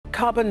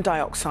Carbon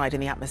dioxide in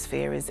the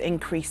atmosphere is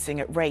increasing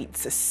at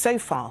rates so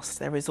fast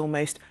there is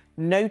almost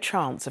no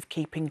chance of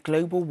keeping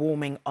global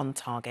warming on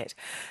target.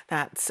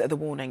 That's the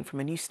warning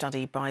from a new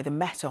study by the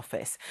Met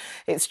Office.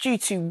 It's due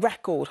to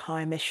record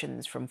high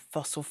emissions from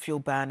fossil fuel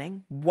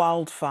burning,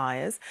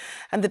 wildfires,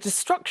 and the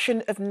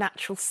destruction of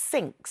natural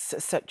sinks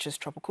such as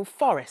tropical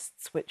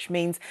forests, which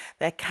means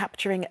they're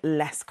capturing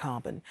less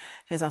carbon.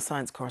 Here's our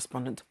science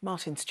correspondent,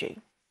 Martin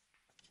Stew.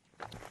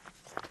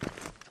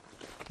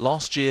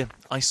 Last year,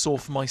 I saw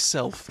for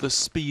myself the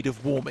speed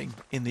of warming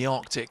in the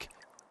Arctic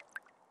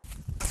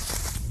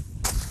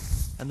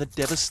and the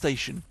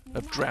devastation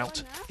of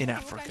drought in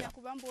Africa.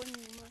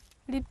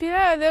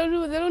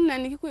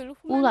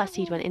 All our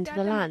seed went into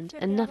the land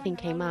and nothing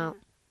came out.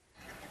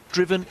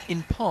 Driven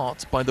in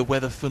part by the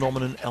weather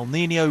phenomenon El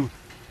Niño,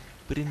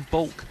 but in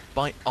bulk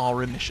by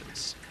our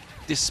emissions.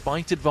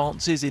 Despite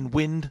advances in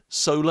wind,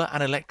 solar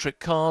and electric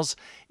cars,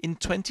 in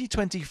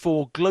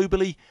 2024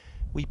 globally,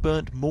 we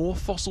burnt more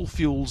fossil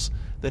fuels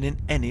than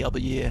in any other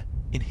year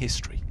in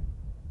history.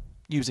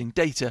 Using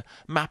data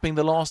mapping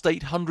the last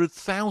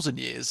 800,000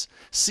 years,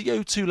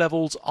 CO2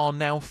 levels are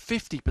now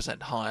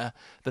 50% higher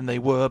than they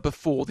were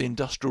before the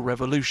Industrial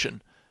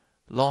Revolution.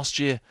 Last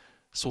year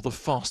saw the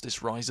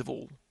fastest rise of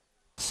all.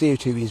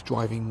 CO2 is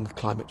driving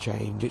climate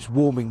change. It's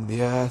warming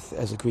the earth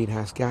as a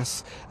greenhouse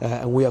gas,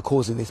 and we are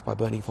causing this by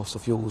burning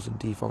fossil fuels and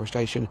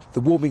deforestation.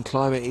 The warming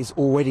climate is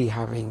already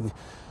having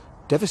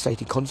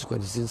devastating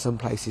consequences in some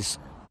places.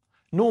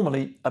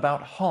 Normally,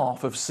 about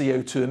half of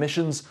CO2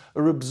 emissions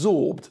are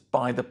absorbed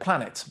by the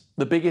planet.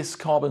 The biggest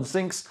carbon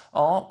sinks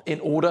are, in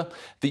order,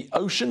 the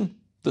ocean,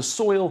 the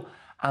soil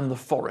and the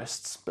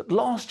forests. But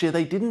last year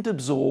they didn't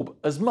absorb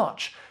as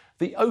much.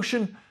 The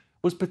ocean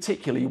was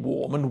particularly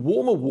warm, and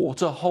warmer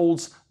water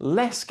holds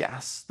less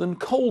gas than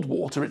cold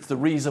water. It's the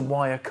reason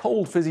why a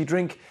cold fizzy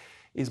drink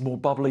is more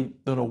bubbly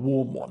than a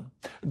warm one.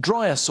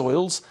 Drier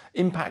soils,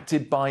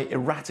 impacted by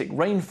erratic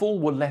rainfall,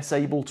 were less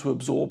able to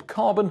absorb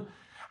carbon,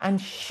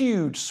 and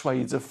huge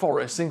swathes of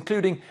forests,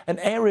 including an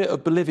area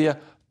of Bolivia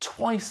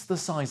twice the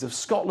size of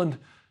Scotland,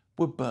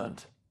 were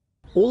burnt.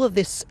 All of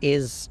this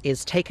is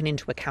taken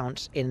into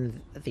account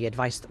in the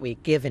advice that we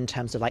give in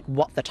terms of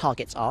what the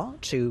targets are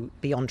to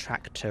be on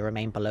track to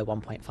remain below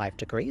 1.5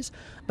 degrees.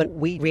 But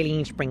we really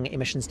need to bring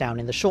emissions down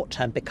in the short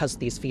term because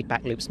these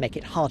feedback loops make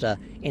it harder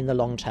in the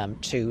long term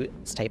to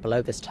stay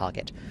below this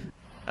target.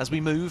 As we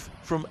move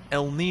from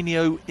El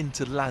Niño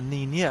into La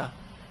Niña,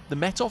 the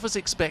Met Office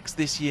expects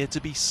this year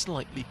to be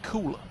slightly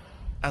cooler.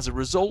 As a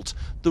result,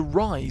 the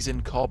rise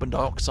in carbon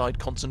dioxide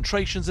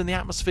concentrations in the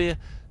atmosphere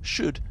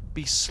should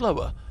be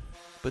slower,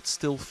 but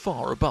still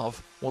far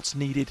above what's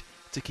needed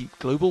to keep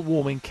global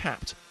warming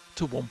capped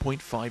to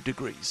 1.5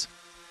 degrees.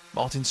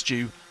 Martin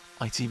Stew,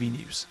 ITV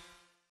News.